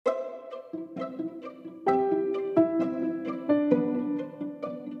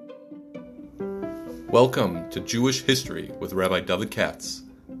Welcome to Jewish History with Rabbi David Katz,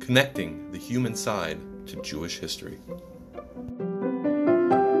 connecting the human side to Jewish history.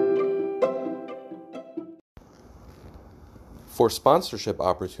 For sponsorship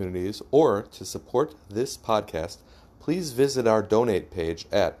opportunities or to support this podcast, please visit our donate page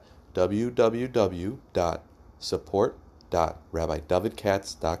at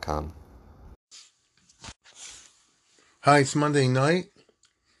www.support.rabbidavidkatz.com. Hi, it's Monday night.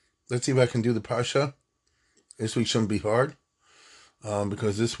 Let's see if I can do the Parsha. This week shouldn't be hard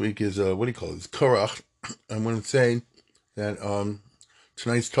because this week is, It's Korach. I want to say that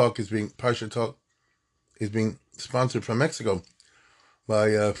tonight's talk Parsha talk is being sponsored from Mexico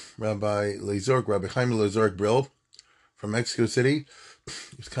by Rabbi Chaim Lezorg Brill from Mexico City.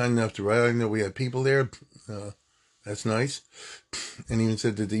 He's kind enough to write. I know we had people there. That's nice. And even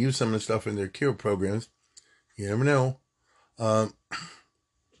said that they use some of the stuff in their cure programs. You never know.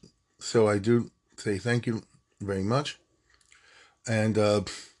 So I do say thank you very much. And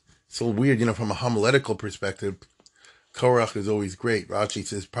it's a little weird, from a homiletical perspective. Korach is always great. Rashi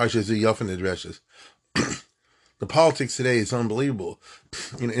says, Parsha Ziyafin Adreshes. The politics today is unbelievable.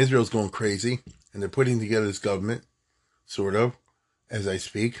 Israel's going crazy, and they're putting together this government, sort of, as I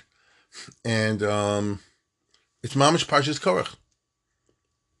speak. And it's Mamish Parshas Korach.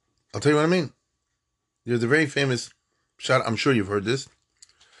 I'll tell you what I mean. There's a very famous shot, I'm sure you've heard this,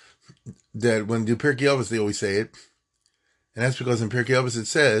 that when you do Pirkei Avos, they always say it. And that's because in Pirkei Avos it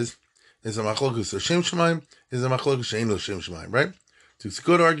says, there's a machlokus l'shem shemaim, there's a machlokus she'ein l'shem shemaim, right? So it's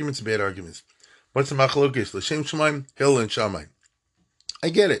good arguments and bad arguments. What's the machlokus l'shem shemaim? Hillel and Shammai. I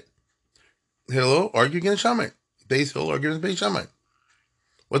get it. Hillel argue against Shammai. Beis Hillel argue against Beis Shammai.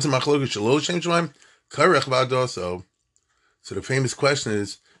 What's the machlokus shelo l'shem shemaim? Korach v'adoso. So the famous question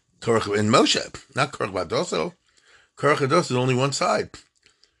is, Korach and Moshe, not Korach v'adoso. Korach v'adoso is only one side.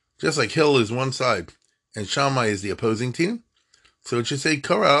 Just like Hillel is one side and Shammai is the opposing team. So it should say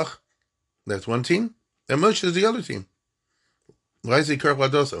Korach, that's one team, and Moshe is the other team. Why is it Korach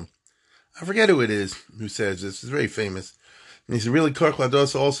v'adoso? I forget who it is who says this. It's very famous. And he said, really, Korach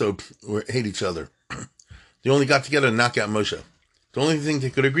v'adoso also hate each other. They only got together to knock out Moshe. The only thing they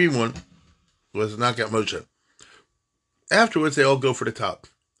could agree on was to knock out Moshe. Afterwards, they all go for the top.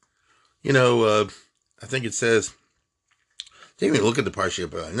 I think it says, they didn't even look at the Parsha,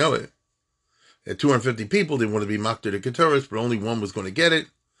 but I know it. At 250 people, they wanted to be Makdir the Keturos, but only one was going to get it,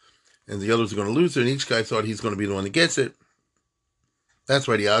 and the others were going to lose it, and each guy thought he's going to be the one that gets it. That's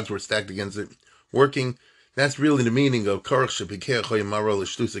why the odds were stacked against it, working. That's really the meaning of Korach Shepikeh Choyim Maro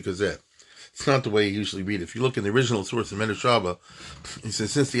L'Shtusa Kazeh. It's not the way you usually read it. If you look in the original source of Medrash Rabbah, he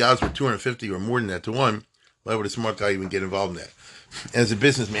says since the odds were 250 or more than that to 1, why would a smart guy even get involved in that? As a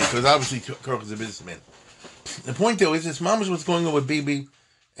businessman, because obviously Korach is a businessman. The point, though, is this mamash what's going on with Bibi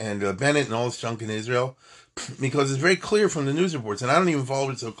and Bennett and all this junk in Israel, because it's very clear from the news reports, and I don't even follow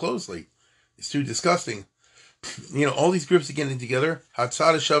it so closely. It's too disgusting. All these groups are getting together.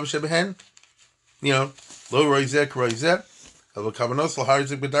 Hatzad Shav Shebehen, Lo Roizek Roizek, Avakabanos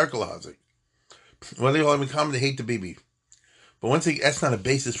Laharzik Bedarka Lahazik. Well, they all have in common, they hate the Bibi. But that's not a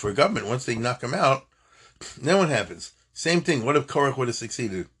basis for a government. Once they knock him out, then what happens? Same thing. What if Korach would have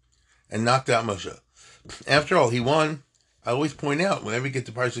succeeded and knocked out Moshe? After all, he won. I always point out, whenever you get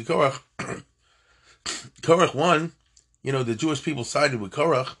to Parshat Korach, Korach won. The Jewish people sided with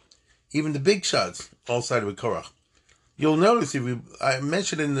Korach. Even the big shots all sided with Korach. You'll notice, I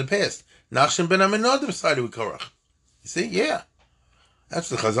mentioned it in the past, Nachshon ben Aminadav sided with Korach. You see? Yeah. That's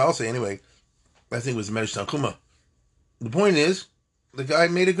the Chazal say anyway. I think it was Medrash Tanchuma. The point is, the guy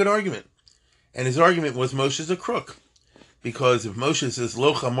made a good argument. And his argument was Moshe's a crook. Because if Moshe says,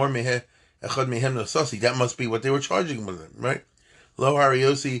 Lo chamor meheh, Echad mihem nosasi, that must be what they were charging him with, right? Lo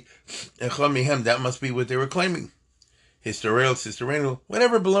hariosi echad mihem, that must be what they were claiming. Historical,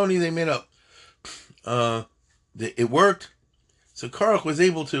 whatever baloney they made up. It worked. So Korach was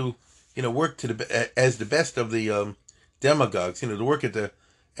able to, work as the best of the demagogues, to work at the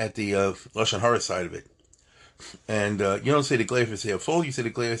Lashon Hara side of it. And you don't say the glass is half full, you say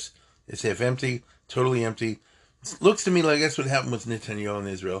the glass is half empty, totally empty. It looks to me like that's what happened with Netanyahu in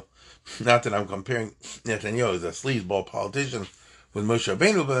Israel. Not that I'm comparing Netanyahu as a sleazeball politician with Moshe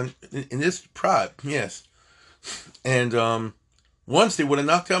Rabbeinu, but in this pride, yes. And once they would have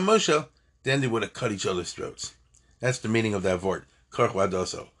knocked out Moshe, then they would have cut each other's throats. That's the meaning of that word, Korach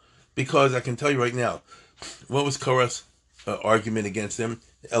v'adoso. Because I can tell you right now, what was Korach's argument against him?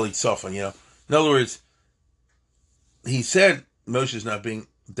 Eli Tzofan, In other words, he said Moshe's not being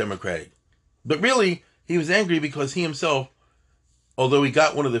democratic. But really, he was angry because he himself, although he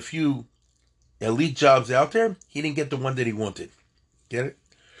got one of the few elite jobs out there, he didn't get the one that he wanted. Get it?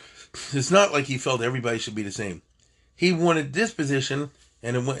 It's not like he felt everybody should be the same. He wanted this position,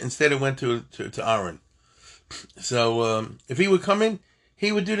 and instead it went to Aaron. So if he would come in,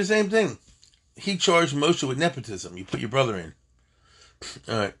 he would do the same thing. He charged Moshe with nepotism. You put your brother in.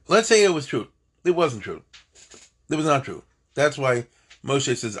 All right. Let's say it was true. It wasn't true. It was not true. That's why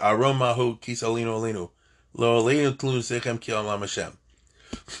Moshe says, Aron mahu kis alinu alinu. Lo alinu tlun sechem ki alam Hashem.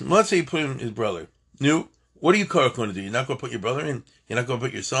 Let's say he put in his brother. No, what are you going to do? You're not going to put your brother in? You're not going to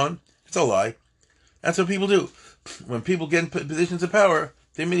put your son? It's a lie. That's what people do. When people get in positions of power,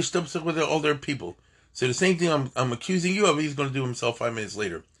 they make stuff with all their people. So the same thing I'm accusing you of, he's going to do himself 5 minutes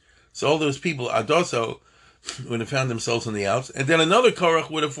later. So all those people, Adoso, would have found themselves on the outs, and then another Korach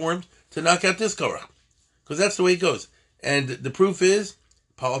would have formed to knock out this Korach. Because that's the way it goes. And the proof is,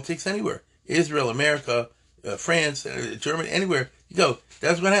 politics anywhere. Israel, America, France, Germany, anywhere you go.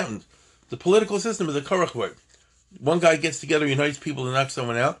 That's what happened. The political system is a Korach word. One guy gets together, unites people to knock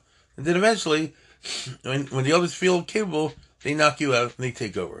someone out, and then eventually, when the others feel capable, they knock you out and they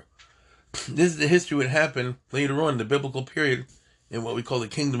take over. This is the history what happened later on in the biblical period in what we call the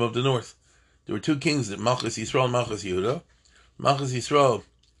Kingdom of the North. There were 2 kings, Malchus Yisrael and Malchus Yehuda. Malchus Yisrael,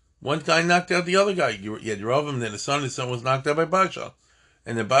 one guy knocked out the other guy. You had Yerovam, and then his son was knocked out by Baasha.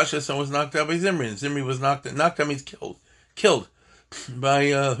 And then Baasha's son was knocked out by Zimri. And Zimri was knocked out means killed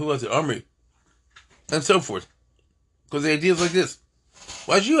by, who was it? Omri. And so forth. Because the idea is like this.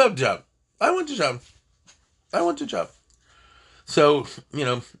 Why should you have a job? I want a job. I want a job. So,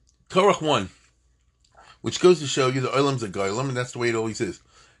 Korach 1, which goes to show you the Olam's a Goylam, and that's the way it always is.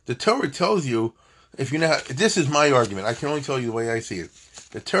 The Torah tells you, if you know how, this is my argument, I can only tell you the way I see it.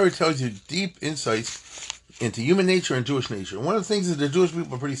 The Torah tells you deep insights into human nature and Jewish nature. One of the things is the Jewish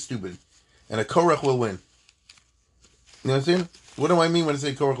people are pretty stupid, and a Korach will win. You understand? What do I mean when I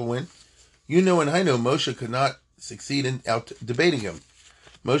say Korach will win? You know and I know Moshe could not succeed in out debating him.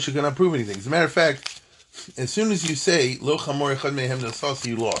 Moshe could not prove anything. As a matter of fact, as soon as you say, Lo chamor echad mehem nasas,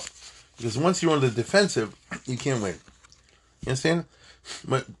 you lost. Because once you're on the defensive, you can't win. You understand?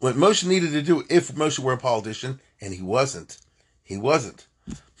 What Moshe needed to do, if Moshe were a politician, and he wasn't.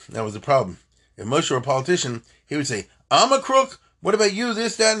 That was the problem. If Moshe were a politician, he would say, I'm a crook. What about you,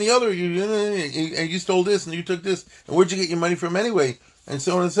 this, that, and the other? You stole this, and you took this. And where'd you get your money from anyway? And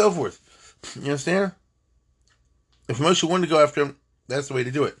so on and so forth. You understand? If Moshe wanted to go after him, that's the way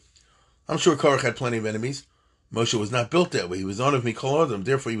to do it. I'm sure Korach had plenty of enemies. Moshe was not built that way. He was Onav Mikol Adam.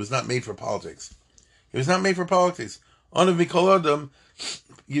 Therefore, he was not made for politics. He was not made for politics. Onav Mikol Adam,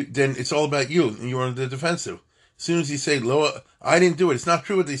 then it's all about you, and you're on the defensive. As soon as you say, I didn't do it. It's not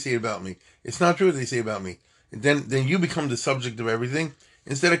true what they say about me. It's not true what they say about me. And then you become the subject of everything,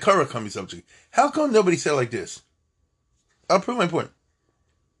 instead of Korach becoming subject. How come nobody said like this? I'll prove my point.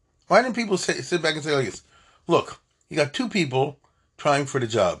 Why didn't people sit back and say like this? Look, you got 2 people trying for the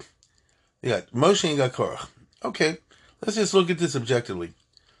job. You got Moshe and you got Korach. Okay, let's just look at this objectively.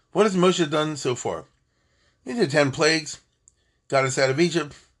 What has Moshe done so far? He did 10 plagues, got us out of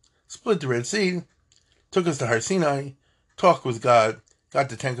Egypt, split the Red Sea, took us to Har Sinai, talked with God, got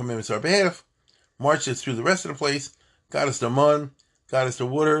the 10 Commandments on our behalf, marched us through the rest of the place, got us to man, got us to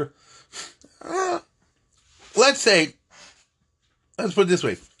water. Let's put it this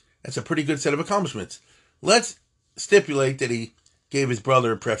way. That's a pretty good set of accomplishments. Let's stipulate that he gave his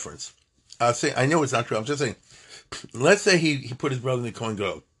brother a preference. I'll say, I know it's not true. I'm just saying. Let's say he put his brother in the Kohen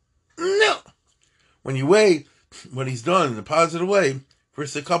Gadol. No. When you weigh what he's done in a positive way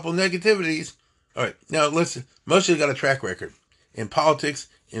versus a couple negativities. All right. Now, Moshe got a track record in politics,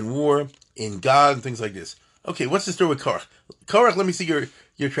 in war, in God, and things like this. Okay, what's the story with Korach? Korach, let me see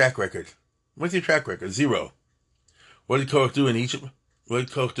your track record. What's your track record? 0. What did Korach do in Egypt? What did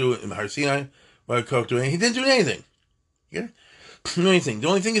Korach do in Har Sinai? What did Korach do? He didn't do anything. Yeah? Do anything. The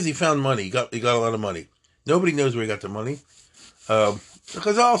only thing is he found money. He got a lot of money. Nobody knows where he got the money.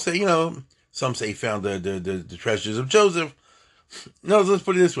 Because I'll say, some say he found the treasures of Joseph. No, let's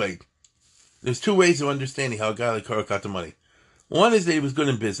put it this way. There's 2 ways of understanding how a guy like Korach got the money. One is that he was good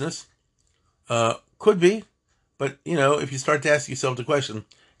in business. Could be. But, if you start to ask yourself the question,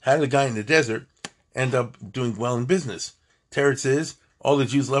 how did a guy in the desert end up doing well in business? Teretz is, all the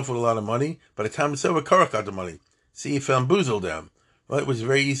Jews left with a lot of money. By the time it's over, Korach got the money. See, he found Boozle down. Well, it was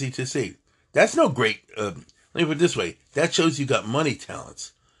very easy to see. That's no great, let me put it this way. That shows you got money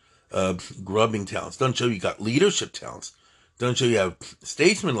talents, grubbing talents. Doesn't show you got leadership talents. Doesn't show you have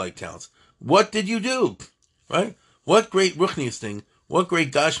statesman-like talents. What did you do? Right? What great Ruchnius thing, what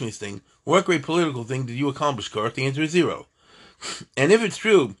great Gashmius thing, what great political thing did you accomplish, Korach? The answer is 0. And if it's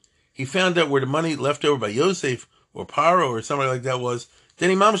true, he found out where the money left over by Yosef or Paro or somebody like that was, then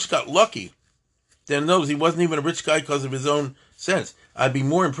he mamash got lucky. then knows he wasn't even a rich guy because of his own sense. I'd be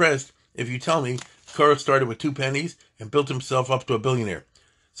more impressed if you tell me Korach started with 2 pennies and built himself up to a billionaire.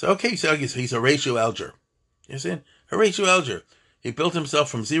 So, okay, so I guess he's Horatio Alger. You understand? Horatio Alger. He built himself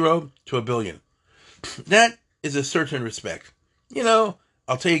from 0 to a billion. That is a certain respect.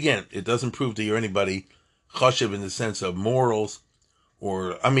 I'll tell you again, it doesn't prove that you're anybody chashiv in the sense of morals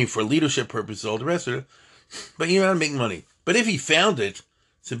or, for leadership purposes, all the rest of it. But you know how to make money. But if he found it,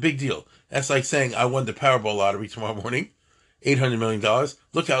 it's a big deal. That's like saying, I won the Powerball lottery tomorrow morning, $800 million.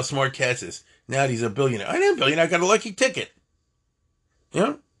 Look how smart Katz is. Now he's a billionaire. I ain't a billionaire. I got a lucky ticket. I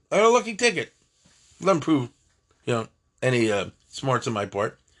got a lucky ticket. Doesn't prove, any smarts on my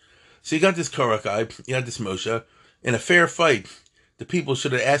part. So you got this Korach guy. You got this Moshe. In a fair fight, the people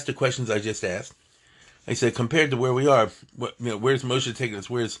should have asked the questions I just asked. I said, compared to where we are, where's Moshe taking us?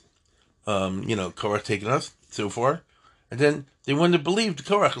 Where's, Korach taking us so far? And then they wouldn't have believed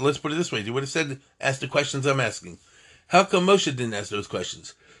Korach. Let's put it this way. They would have said, ask the questions I'm asking. How come Moshe didn't ask those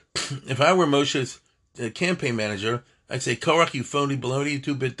questions? If I were Moshe's campaign manager, I'd say, Korach, you phony baloney, you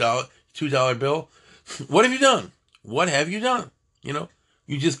 $2 bill. What have you done? What have you done? You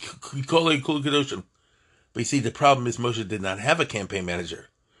just call it a Kul Kedoshim. But you see, the problem is Moshe did not have a campaign manager.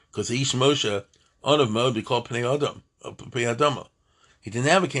 Because Ish Moshe, Onav Mod, we call Pnei Adama. He didn't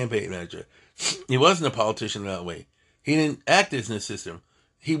have a campaign manager. He wasn't a politician that way. He didn't act as an assistant.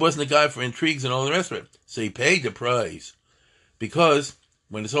 He wasn't a guy for intrigues and all the rest of it. So he paid the price. Because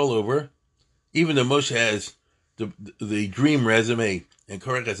when it's all over, even though Moshe has the dream resume and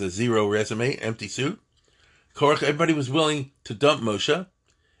Korach has a 0 resume, empty suit, Korach, everybody was willing to dump Moshe,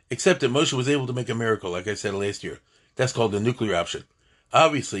 except that Moshe was able to make a miracle, like I said last year. That's called the nuclear option.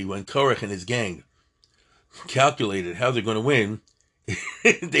 Obviously, when Korach and his gang calculated how they're going to win,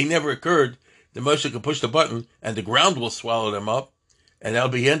 they never occurred that Moshe could push the button and the ground will swallow them up, and that'll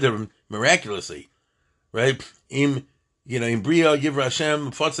be the end of them miraculously, right? Im Bria Yivra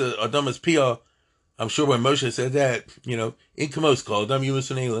Hashem Fatza Adamas Pia. I'm sure when Moshe said that, in Kamos called Adam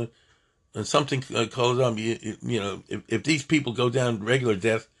Yumasanela, and something called Adam, if these people go down regular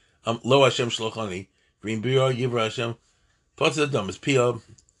death, Lo Hashem Shlochani, Green Bria Yivra Hashem Fatza Adamas Pia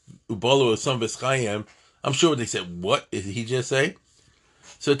Ubalo Osam V'Schayim. I'm sure they said, what did he just say?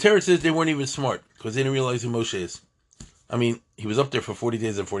 So Terah says they weren't even smart because they didn't realize who Moshe is. He was up there for 40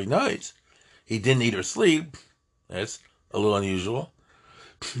 days and 40 nights. He didn't eat or sleep. That's a little unusual.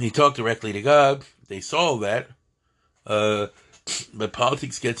 He talked directly to God. They saw that. But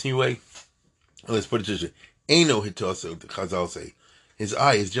politics gets in your way. Let's put it this way. Eino hitoso, the Chazal say.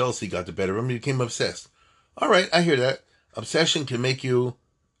 His jealousy got the better of him. He became obsessed. All right, I hear that. Obsession can make you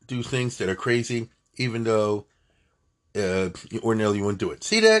do things that are crazy, even though ordinarily you wouldn't do it.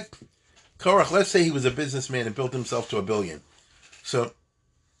 See that? Korach, let's say he was a businessman and built himself to $1 billion. So,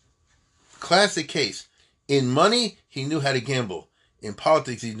 classic case. In money, he knew how to gamble. In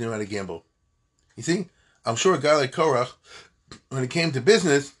politics, he knew how to gamble. You see? I'm sure a guy like Korach, when it came to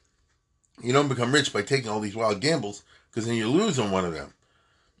business, you don't become rich by taking all these wild gambles, because then you lose on one of them.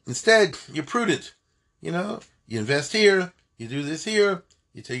 Instead, you're prudent. You invest here, you do this here,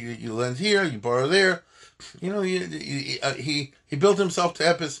 you lend here, you borrow there. He built himself to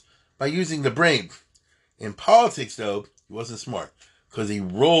Epis by using the brain. In politics, though, he wasn't smart because he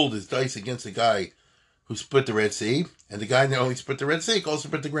rolled his dice against the guy who split the Red Sea, and the guy not only split the Red Sea, also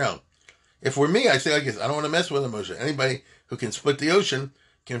split the ground. If we're me, I say like this: I don't want to mess with him, Moshe. Anybody who can split the ocean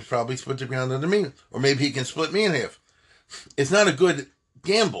can probably split the ground under me, or maybe he can split me in half. It's not a good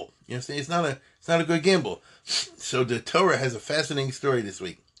gamble. It's not a good gamble. So the Torah has a fascinating story this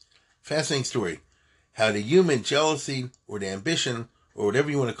week. Fascinating story. How the human jealousy or the ambition or whatever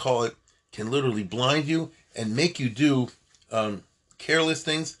you want to call it can literally blind you and make you do careless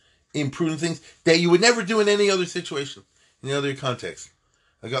things, imprudent things that you would never do in any other situation, in any other context.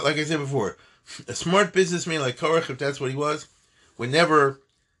 Like I said before, a smart businessman like Korach, if that's what he was, would never,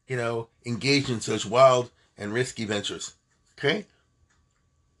 engage in such wild and risky ventures. Okay?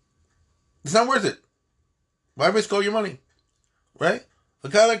 It's not worth it. Why risk all your money? Right? A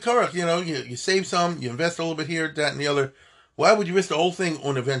guy like Korach, you save some, you invest a little bit here, that, and the other. Why would you risk the whole thing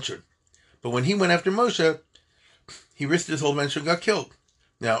on a venture? But when he went after Moshe, he risked his whole venture and got killed.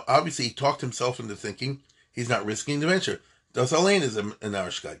 Now, obviously, he talked himself into thinking he's not risking the venture. Das Alain is an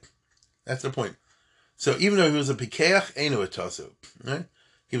Arishkeit. That's the point. So even though he was a Pikeach, Eino Etasu, right?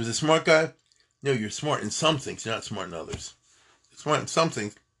 He was a smart guy. No, you're smart in some things, you're not smart in others. You're smart in some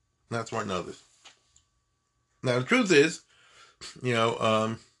things, not smart in others. Now, the truth is,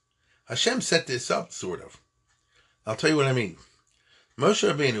 Hashem set this up, sort of. I'll tell you what I mean. Moshe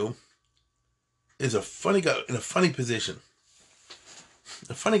Rabbeinu is a funny guy in a funny position.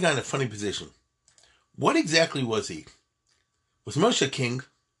 A funny guy in a funny position. what exactly was he? Was Moshe a king?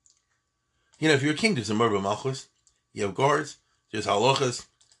 If you're a king, there's a Merba Malchus. You have guards. There's halachas.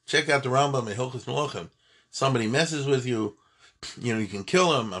 Check out the Rambam and Hilchos Melachim. Somebody messes with you, you can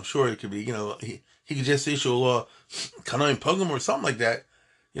kill him. I'm sure it could be, he could just issue a law, Kanaim Pogum or something like that.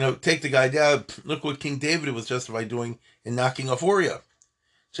 Take the guy down. Look what King David was justified doing in knocking off Uriah.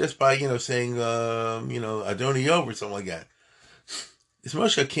 Just by, saying, Adonai or something like that. Is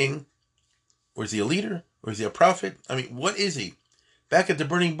Moshe a king? Or is he a leader? Or is he a prophet? I mean, what is he? Back at the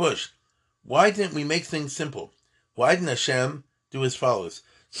burning bush, why didn't we make things simple? Why didn't Hashem do as follows?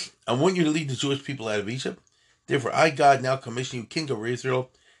 I want you to lead the Jewish people out of Egypt. Therefore, I, God, now commission you king over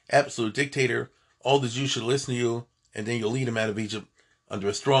Israel, absolute dictator. All the Jews should listen to you, and then you'll lead them out of Egypt under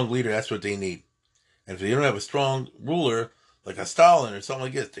a strong leader. That's what they need. And if they don't have a strong ruler, like a Stalin or something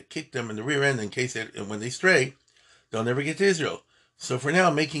like this, to kick them in the rear end in case when they stray, they'll never get to Israel. So for now,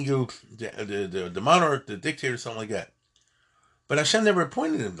 making you the monarch, the dictator, something like that. But Hashem never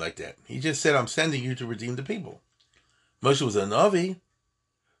appointed him like that. He just said, I'm sending you to redeem the people. Moshe was a Navi.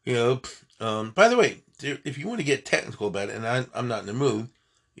 By the way, if you want to get technical about it, and I'm not in the mood,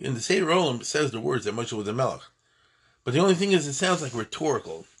 in the Seder Olam says the words that Moshe was a Melech. But the only thing is, it sounds like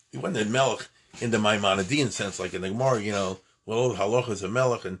rhetorical. He wasn't a Melech in the Maimonidean sense, like in the Gemara, well, Halach is a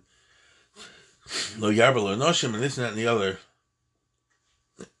Melech, and Lo Yarba Lo Noshim, and this and that and the other.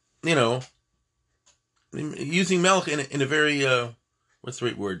 Using Melech in a very, what's the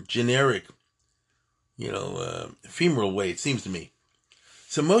right word, generic, ephemeral way, it seems to me.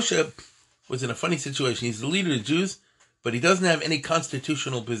 So Moshe was in a funny situation. He's the leader of the Jews, but he doesn't have any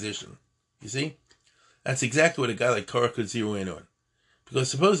constitutional position. You see? That's exactly what a guy like Korach could zero in on.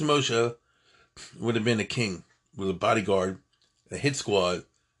 Because suppose Moshe would have been a king with a bodyguard, a hit squad,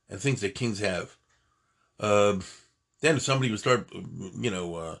 and things that kings have. Then if somebody would start,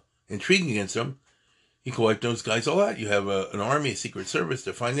 intriguing against him, he could wipe those guys all out. You have an army, a secret service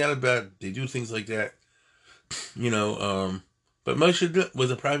to find out about it. They do things like that. But Moshe was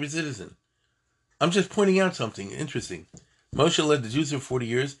a private citizen. I'm just pointing out something interesting. Moshe led the Jews for 40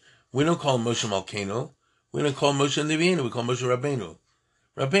 years. We don't call him Moshe Malkeinu. We don't call him Moshe Nevi'enu. We call him Moshe Rabbeinu.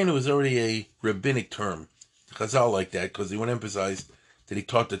 Rabbeinu is already a rabbinic term. Chazal like that because they want to emphasize that he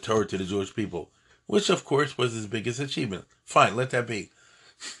taught the Torah to the Jewish people, which of course was his biggest achievement. Fine, let that be.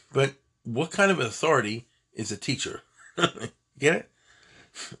 But what kind of authority is a teacher? Get it?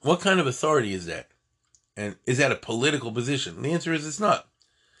 What kind of authority is that? And is that a political position? And the answer is it's not.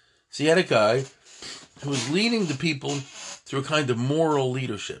 So you had a guy who was leading the people through a kind of moral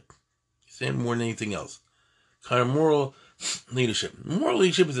leadership. Saying more than anything else. Kind of moral leadership. Moral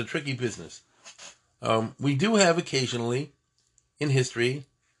leadership is a tricky business. We do have occasionally in history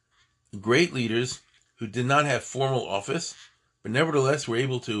great leaders who did not have formal office, but nevertheless were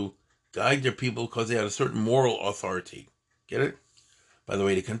able to guide their people because they had a certain moral authority. Get it? By the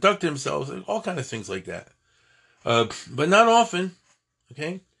way they conduct themselves, all kind of things like that. But not often,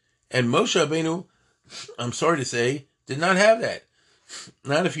 okay? And Moshe Rabbeinu, I'm sorry to say, did not have that.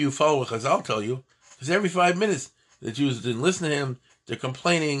 Not if you follow what Chazal tell you, because every 5 minutes the Jews didn't listen to him, they're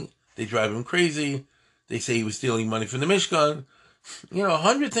complaining, they drive him crazy, they say he was stealing money from the Mishkan,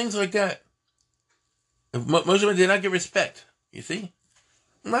 100 things like that. Moshe Rabbeinu did not get respect, you see?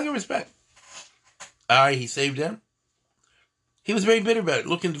 Not get respect. He saved them. He was very bitter about it.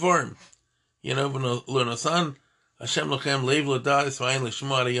 Look in Dvarim. Hashem lochem leiv l'das v'ayin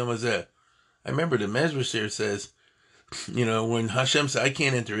l'shma yom hazeh. I remember the Medrash there says, when Hashem said, I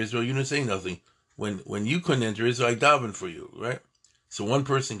can't enter Israel, you didn't say nothing. When you couldn't enter Israel, I davened for you, right? So one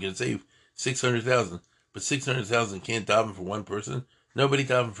person can save 600,000, but 600,000 can't daven for one person. Nobody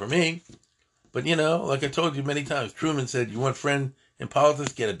davened for me. But, like I told you many times, Truman said, you want a friend in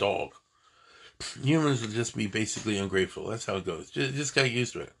politics, get a dog. Humans will just be basically ungrateful. That's how it goes. Just get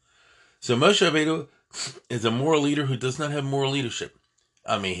used to it. So Moshe Rabbeinu is a moral leader who does not have moral leadership.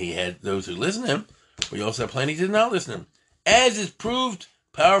 I mean, he had those who listen to him, but he also had plenty who did not listen to him. As is proved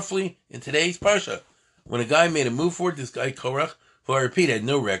powerfully in today's Parsha. When a guy made a move for it, this guy Korach, who I repeat had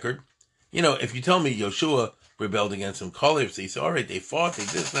no record. If you tell me Yoshua rebelled against him, Kalev, so he said, all right, they fought, they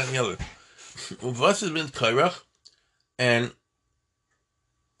this, that, and the other. Vos has been Korach, and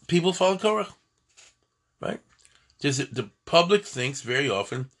people followed Korach. Right? Just the public thinks very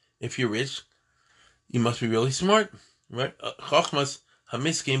often, if you're rich, you must be really smart. Right? Chachmas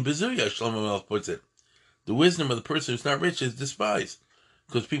hamiskim bezuya, Shlomo Melech puts it. The wisdom of the person who's not rich is despised.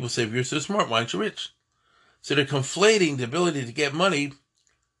 Because people say, if you're so smart, why aren't you rich? So they're conflating the ability to get money,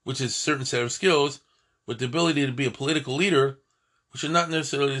 which is a certain set of skills, with the ability to be a political leader, which are not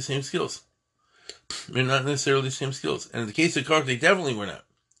necessarily the same skills. They're not necessarily the same skills. And in the case of Korach, they definitely were not.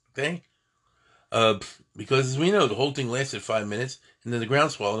 Okay? Because as we know, the whole thing lasted 5 minutes, and then the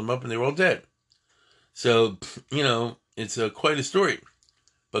ground swallowed them up, and they were all dead. So, it's quite a story.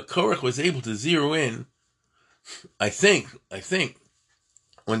 But Korach was able to zero in, I think,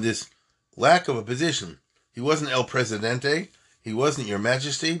 on this lack of a position. He wasn't El Presidente. He wasn't Your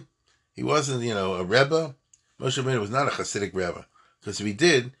Majesty. He wasn't, a Rebbe. Moshe Rabbeinu was not a Hasidic Rebbe. Because if he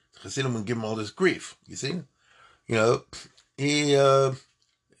did, Hasidim would give him all this grief. You see? He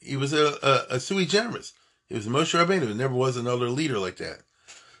was a sui generis. He was Moshe Rabbeinu. There never was another leader like that.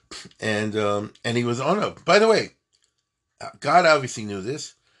 And he was on a... By the way, God obviously knew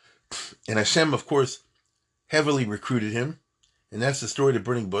this. And Hashem, of course, heavily recruited him. And that's the story of the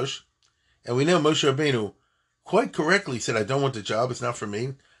burning bush. And we know Moshe Rabbeinu quite correctly said, I don't want the job. It's not for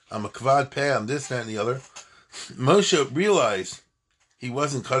me. I'm a kvad peh. I'm this, that, and the other. Moshe realized he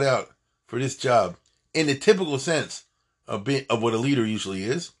wasn't cut out for this job in the typical sense of what a leader usually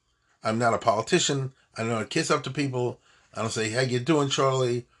is. I'm not a politician. I don't know how to kiss up to people. I don't say, how you doing,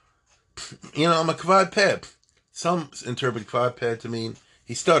 Charlie? I'm a kvad peh. Some interpret kvad peh to mean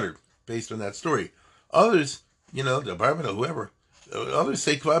he stuttered based on that story. Others, the Bible or whoever, others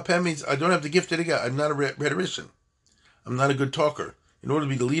say kvad peh means I don't have the gift of the God. I'm not a rhetorician. I'm not a good talker. In order to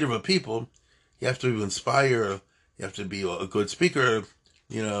be the leader of a people, you have to inspire. You have to be a good speaker.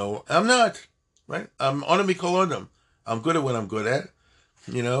 I'm not, right? I'm onami kol adam. I'm good at what I'm good at,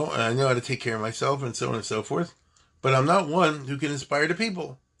 and I know how to take care of myself and so on and so forth. But I'm not one who can inspire the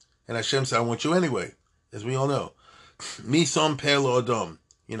people. And Hashem said, I want you anyway, as we all know. Mi som pe lo adam.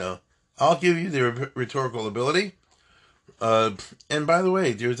 I'll give you the rhetorical ability. And by the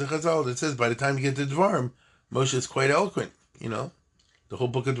way, there's a chazal that says by the time you get to Dvarim, Moshe is quite eloquent. The whole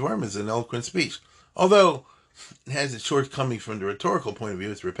book of Dvarim is an eloquent speech. Although it has its shortcomings from the rhetorical point of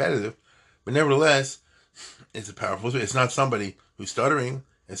view, it's repetitive. But nevertheless, it's a powerful speech. It's not somebody who's stuttering.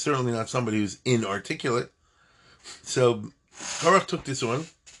 It's certainly not somebody who's inarticulate. So Korach took this on,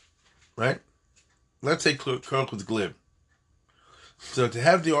 right? Let's say Korach was glib. So to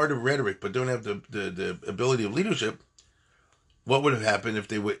have the art of rhetoric but don't have the ability of leadership, what would have happened if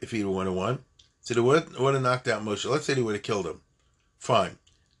he would have won? So they would have knocked out Moshe. Let's say they would have killed him. Fine.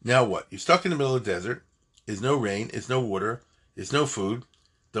 Now what? You're stuck in the middle of the desert. There's no rain. There's no water. There's no food.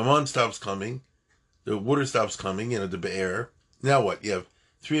 The man stops coming. The water stops coming, the be'er. Now what? You have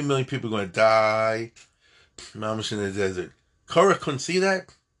 3 million people going to die. Mamish in the desert. Korach couldn't see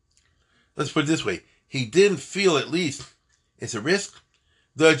that? Let's put it this way. He didn't feel at least it's a risk.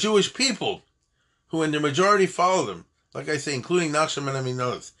 The Jewish people, who in the majority followed him, like I say, including Nachshon and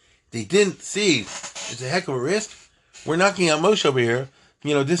Aminos, they didn't see it's a heck of a risk. We're knocking out Moshe over here.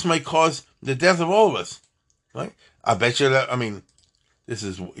 This might cause the death of all of us. Right? I bet you that, this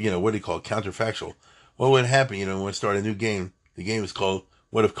is, what do you call it? Counterfactual. What would happen, when we start a new game? The game is called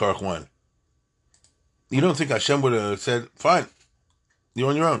What If Korach Won? You don't think Hashem would have said, fine, you're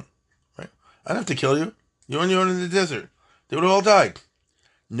on your own. Right? I don't have to kill you. You're on your own in the desert. They would have all died.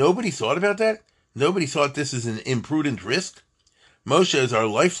 Nobody thought about that. Nobody thought this is an imprudent risk. Moshe is our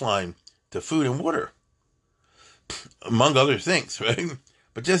lifeline to food and water, among other things, right?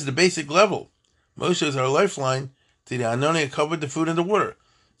 But just at the basic level, Moshe is our lifeline to the Anoni covered the food and the water.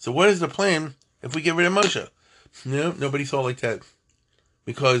 So what is the plan if we get rid of Moshe? Nobody thought like that.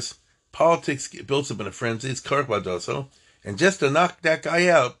 Because politics builds up in a frenzy. It's Korach Badaso. And just to knock that guy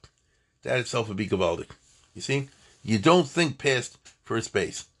out, that itself would be gavaldic. You see? You don't think past first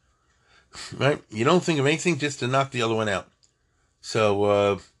base. Right? You don't think of anything just to knock the other one out.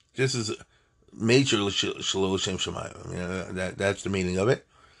 So, this is major Shalol Shem Shemayim. That's the meaning of it.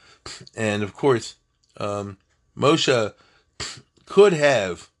 And of course, Moshe could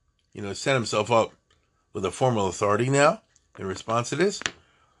have, set himself up with a formal authority now in response to this.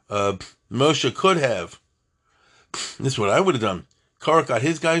 Moshe could have, this is what I would have done. Korach got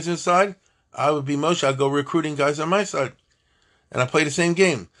his guys inside. I would be Moshe. I'd go recruiting guys on my side. And I play the same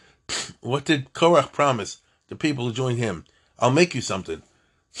game. What did Korach promise the people who joined him? I'll make you something.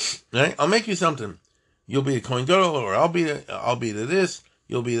 Right? I'll make you something. You'll be a Kohen Gadol, or I'll be the this,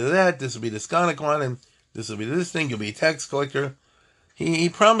 you'll be the that, this will be the Skanik one, and this will be this thing, you'll be a tax collector. He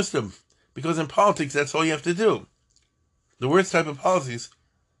promised them. Because in politics, that's all you have to do. The worst type of policies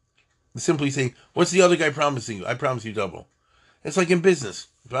is simply say, what's the other guy promising you? I promise you double. It's like in business.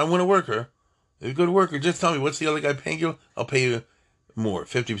 If I want a worker, if you're a good worker, just tell me, what's the other guy paying you? I'll pay you more,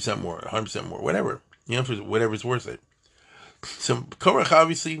 50% more, 100% more, whatever. Whatever's worth it. So Korach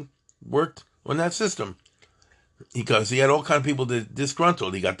obviously worked on that system. Because he had all kind of people that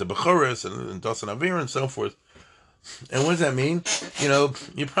disgruntled. He got the Bechoros and Dasan Avir and so forth. And what does that mean?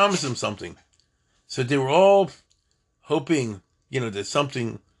 You promised them something. So they were all hoping, that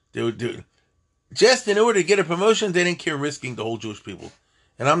something they would do. just in order to get a promotion, they didn't care risking the whole Jewish people.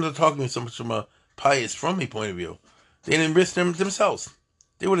 And I'm not talking so much from a pious, friendly point of view. They didn't risk themselves.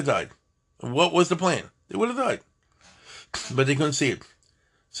 They would have died. And what was the plan? They would have died. But they couldn't see it.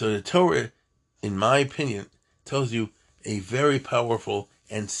 So the Torah, in my opinion, tells you a very powerful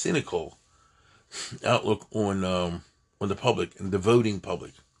and cynical outlook on the public and the voting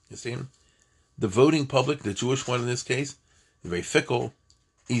public. You see? The voting public, the Jewish one in this case, is very fickle,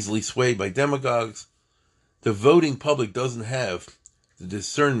 easily swayed by demagogues. The voting public doesn't have the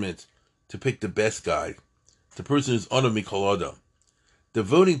discernment to pick the best guy, the person who's Ono Mikol Adam. The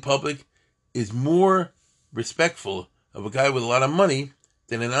voting public is more respectful of a guy with a lot of money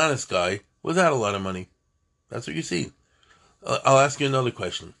than an honest guy without a lot of money. That's what you see. I'll ask you another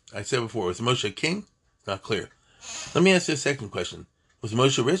question. I said before, was Moshe a king? Not clear. Let me ask you a second question. Was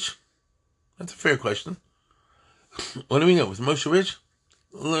Moshe rich? That's a fair question. What do we know? Was Moshe rich?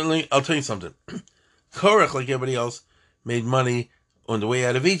 I'll tell you something. Korach, like everybody else, made money on the way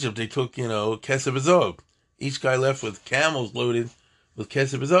out of Egypt. They took, Kesef Azov. Each guy left with camels loaded with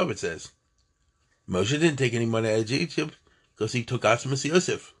Kesef Azov, it says. Moshe didn't take any money out of Egypt because he took Atzimus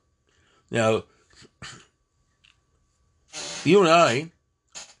Yosef. Now, you and I,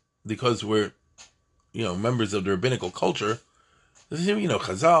 because we're, members of the rabbinical culture,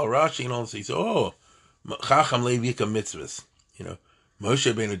 Chazal, Rashi, and all this, so, Chacham Levika mitzvahs.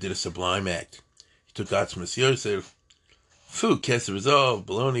 Moshe Rabbeinu did a sublime act. He took Atzimus Yosef, food, Kesef Azov,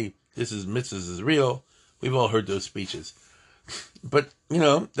 baloney, this is mitzvahs is real. We've all heard those speeches. But,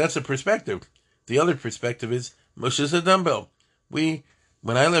 that's a perspective. The other perspective is, Moshe's a dumbbell. When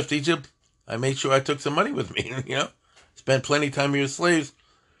I left Egypt, I made sure I took some money with me, Spent plenty of time with your slaves.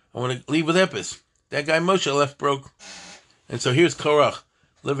 I want to leave with Epis. That guy Moshe left broke. And so here's Korach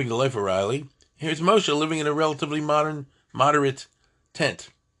living the life of Riley. Here's Moshe living in a relatively moderate tent.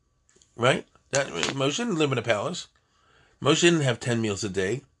 Right? Moshe didn't live in a palace. Moshe didn't have 10 meals a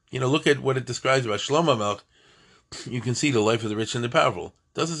day. Look at what it describes about Shlomo Melech. You can see the life of the rich and the powerful.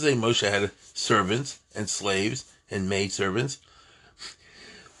 It doesn't say Moshe had servants and slaves and maid servants.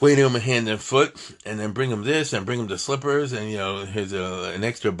 Wait him a hand and foot, and then bring him this, and bring him the slippers, and, here's an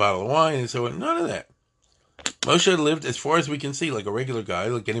extra bottle of wine, and so on. None of that. Moshe lived, as far as we can see, like a regular guy,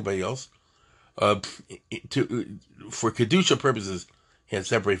 like anybody else. For Kedusha purposes, he had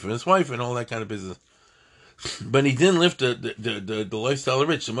separated from his wife and all that kind of business. But he didn't live the lifestyle of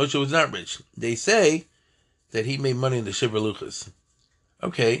rich. So Moshe was not rich. They say that he made money in the Shiva Luchas.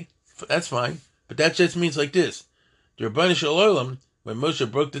 Okay, that's fine. But that just means like this. The Rebbeinu Shel Olam, when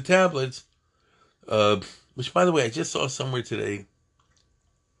Moshe broke the tablets, which, by the way, I just saw somewhere today.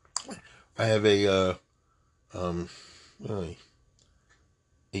 I have a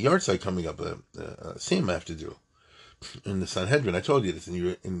yard site coming up, a sim I have to do in the Sanhedrin. I told you this in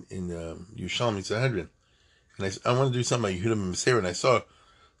Yerushalmi Sanhedrin. And I want to do something like Yehuda ben Beseira, and I saw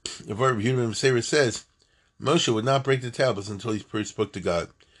the word Yehuda ben Beseira says Moshe would not break the tablets until he first spoke to God,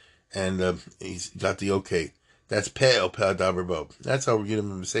 and he's got the okay. That's Pe'el Davar Bo. That's how Yehuda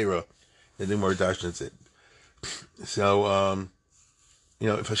ben Beseira, the Dimor Dashan said. So,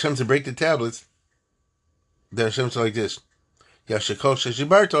 if Hashem to break the tablets, then Hashem's like this: Yashakol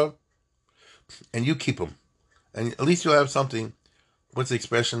Sheshibarto, and you keep them, and at least you'll have something. What's the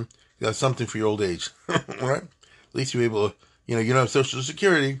expression? You have something for your old age, right? At least you're able to, you don't have Social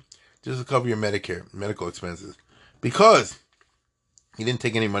Security, just to cover your medical expenses. Because you didn't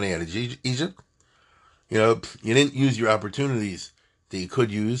take any money out of Egypt, you didn't use your opportunities that you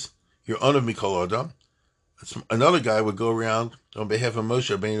could use. You're Ono Mikol Adam. Another guy would go around on behalf of Moshe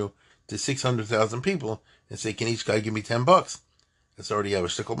Rabbeinu to 600,000 people and say, can each guy give me $10? That's already have a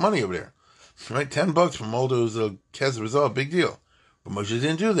shtickle money over there. Right? $10 from all those Kesef Azov, a big deal. But Moshe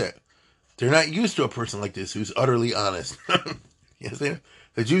didn't do that. They're not used to a person like this who's utterly honest. Yes,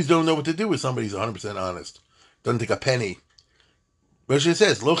 the Jews don't know what to do with somebody who's 100% honest. Doesn't take a penny. Moshe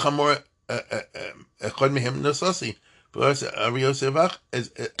says, Lo chamor echad mehem nosasi.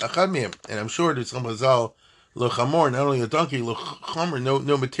 And I'm sure there's some Hazal, Lo chamor, not only a donkey, Lo chamor,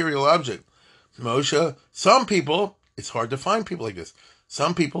 no material object. Moshe, some people, it's hard to find people like this.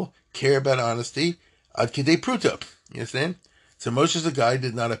 Some people care about honesty. Ad kidei pruta. You understand? So Moshe's a guy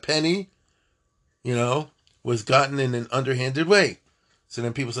did not a penny, was gotten in an underhanded way. So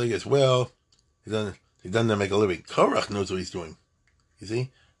then people say, yes, well, he doesn't make a living. Korach knows what he's doing. You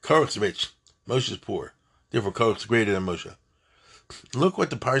see? Korach's rich. Moshe's poor. Therefore, Korach's greater than Moshe. Look what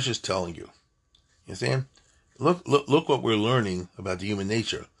the Parsha is telling you. You understand? Look what we're learning about the human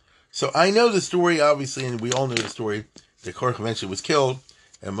nature. So I know the story, obviously, and we all know the story, that Korach eventually was killed,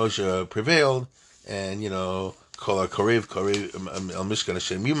 and Moshe prevailed, and, call Korev El Mishkan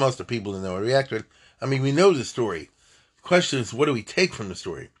Hashem Yumos, the people in the reacted. I mean, we know the story. The question is, what do we take from the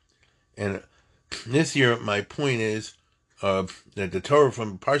story? And this year, my point is that the Torah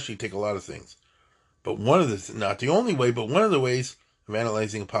from Parsha take a lot of things. But one of the, not the only way, but one of the ways of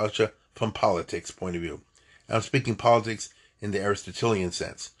analyzing Parsha from politics point of view. And I'm speaking politics in the Aristotelian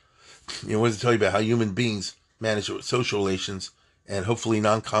sense. What does it tell you about how human beings manage social relations and hopefully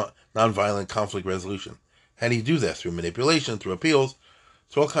non-violent conflict resolution? How do you do that? Through manipulation, through appeals,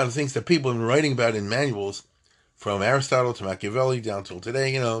 through all kinds of things that people have been writing about in manuals from Aristotle to Machiavelli down till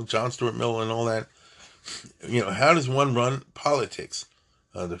today, John Stuart Mill and all that. How does one run politics?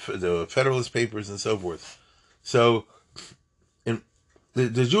 The Federalist Papers and so forth. So,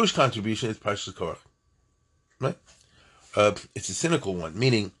 the Jewish contribution is Parshas Korach, right? It's a cynical one,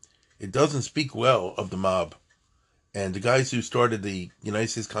 meaning it doesn't speak well of the mob. And the guys who started the United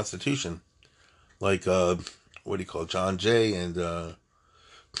States Constitution, like, John Jay and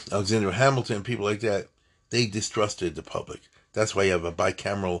Alexander Hamilton, people like that, they distrusted the public. That's why you have a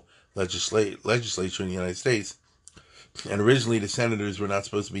bicameral legislature in the United States. And originally the senators were not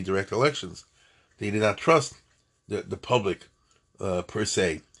supposed to be direct elections. They did not trust the public per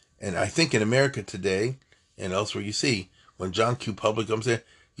se. And I think in America today and elsewhere you see, when John Q. Public comes in,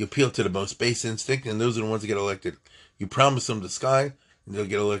 you appeal to the most base instinct, and those are the ones that get elected. You promise them the sky, and they'll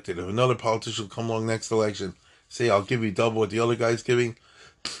get elected. If another politician will come along next election, say, I'll give you double what the other guy's giving,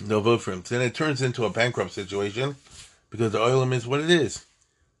 they'll vote for him. Then it turns into a bankrupt situation, because the oilum is what it is.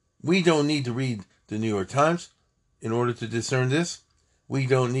 We don't need to read the New York Times in order to discern this. We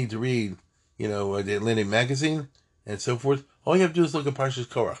don't need to read, the Atlantic Magazine and so forth. All you have to do is look at Parshas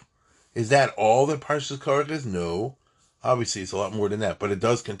Korach. Is that all that Parshas Korach is? No. Obviously, it's a lot more than that, but it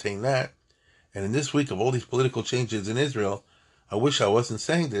does contain that. And in this week of all these political changes in Israel, I wish I wasn't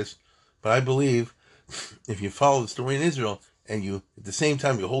saying this, but I believe if you follow the story in Israel and you, at the same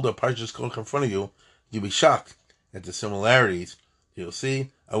time, you hold up Parshas Korach in front of you, you'll be shocked at the similarities. You'll see.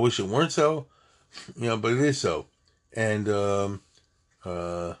 I wish it weren't so, but it is so. And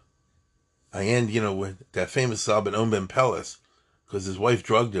I end, with that famous sob at Om Ben Peles, because his wife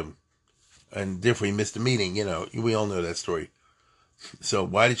drugged him, and therefore he missed the meeting. We all know that story. So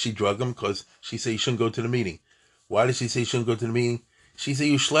why did she drug him? Because she said you shouldn't go to the meeting. Why did she say you shouldn't go to the meeting? She said,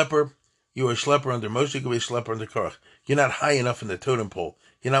 you schlepper, you are a schlepper under Moshe, you could be a schlepper under Korach. You're not high enough in the totem pole.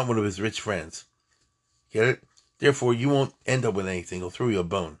 You're not one of his rich friends. Get it? Therefore, you won't end up with anything. He'll throw you a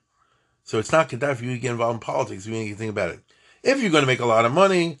bone. So it's not good for you to get involved in politics if you ain't think about it. If you're going to make a lot of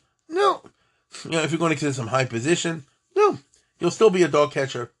money, no. If you're going to get some high position, no. You'll still be a dog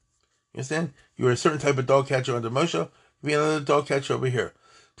catcher. You understand? You're a certain type of dog catcher under Moshe. You'll be another dog catcher over here.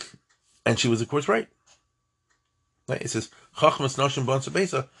 And she was, of course, right. It says, Chachmas Noshim Bon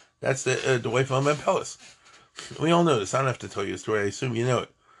Sabesa. That's the wife of Om Ben Peles. We all know this. I don't have to tell you the story. I assume you know it.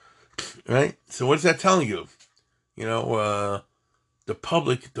 Right? So what is that telling you? The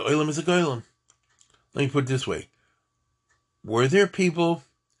public, the oilum is a goylem. Let me put it this way. Were there people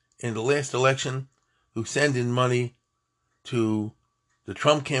in the last election who send in money to the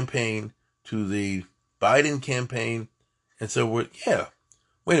Trump campaign, to the Biden campaign, and so forth? Yeah.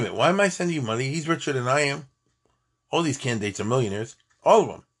 Wait a minute. Why am I sending you money? He's richer than I am. All these candidates are millionaires. All of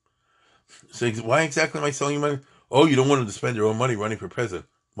them. So why exactly am I selling you money? Oh, you don't want them to spend their own money running for president.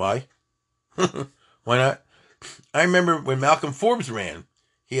 Why? Why not? I remember when Malcolm Forbes ran,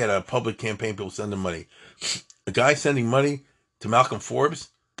 he had a public campaign, people send him money. A guy sending money to Malcolm Forbes,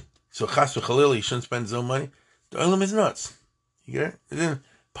 so chas v'chalil, he shouldn't spend his own money. The oilum is nuts. You get it? And then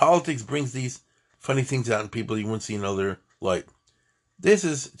politics brings these funny things out in people you wouldn't see in other light. This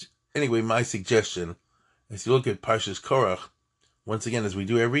is, anyway, my suggestion. As you look at Parshas Korach, once again, as we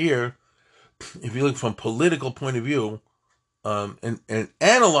do every year, if you look from a political point of view, and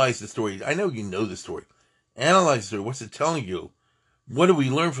analyze the story. I know you know the story. Analyze the story. What's it telling you? What do we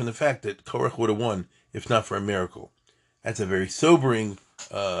learn from the fact that Korach would have won if not for a miracle? That's a very sobering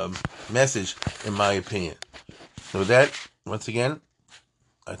message, in my opinion. So with that, once again,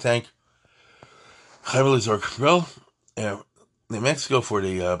 I thank Chayvel Zork New Mexico for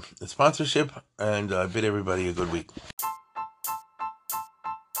the sponsorship, and I bid everybody a good week.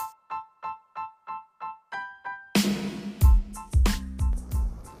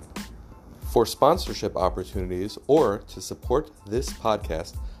 For sponsorship opportunities or to support this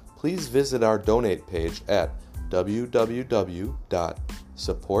podcast, please visit our donate page at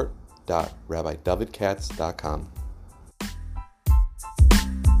www.support.rabbidavidkatz.com.